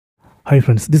Hi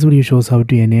friends, this video shows how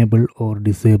to enable or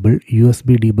disable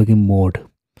USB debugging mode.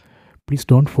 Please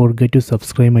don't forget to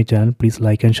subscribe my channel. Please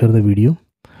like and share the video.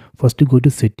 First go to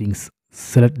settings.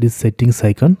 Select this settings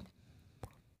icon.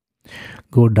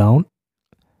 Go down.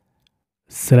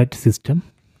 Select system.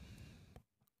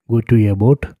 Go to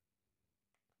about.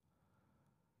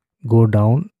 Go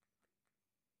down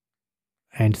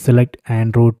and select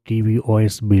Android TV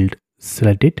OS build.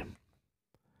 Select it.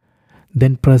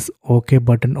 Then press OK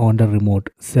button on the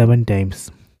remote 7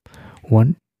 times.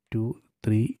 1, 2,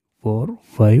 3, 4,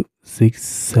 5, 6,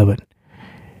 7.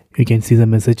 You can see the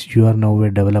message you are now a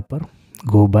developer.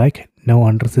 Go back. Now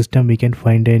under system we can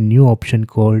find a new option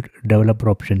called developer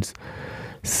options.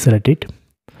 Select it.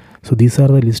 So these are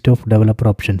the list of developer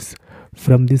options.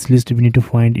 From this list we need to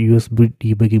find USB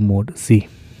debugging mode. See,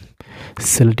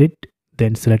 select it,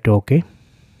 then select OK.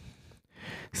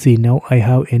 See, now I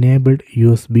have enabled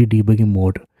USB debugging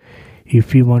mode.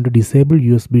 If you want to disable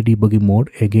USB debugging mode,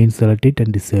 again select it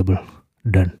and disable.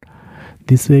 Done.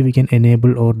 This way we can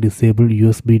enable or disable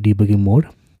USB debugging mode.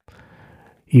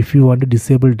 If you want to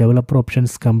disable developer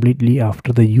options completely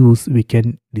after the use, we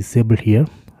can disable here.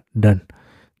 Done.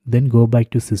 Then go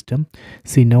back to system.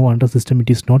 See, now under system it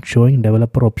is not showing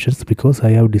developer options because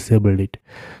I have disabled it.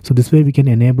 So this way we can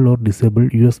enable or disable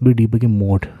USB debugging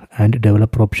mode and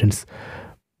developer options.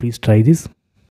 Please try this.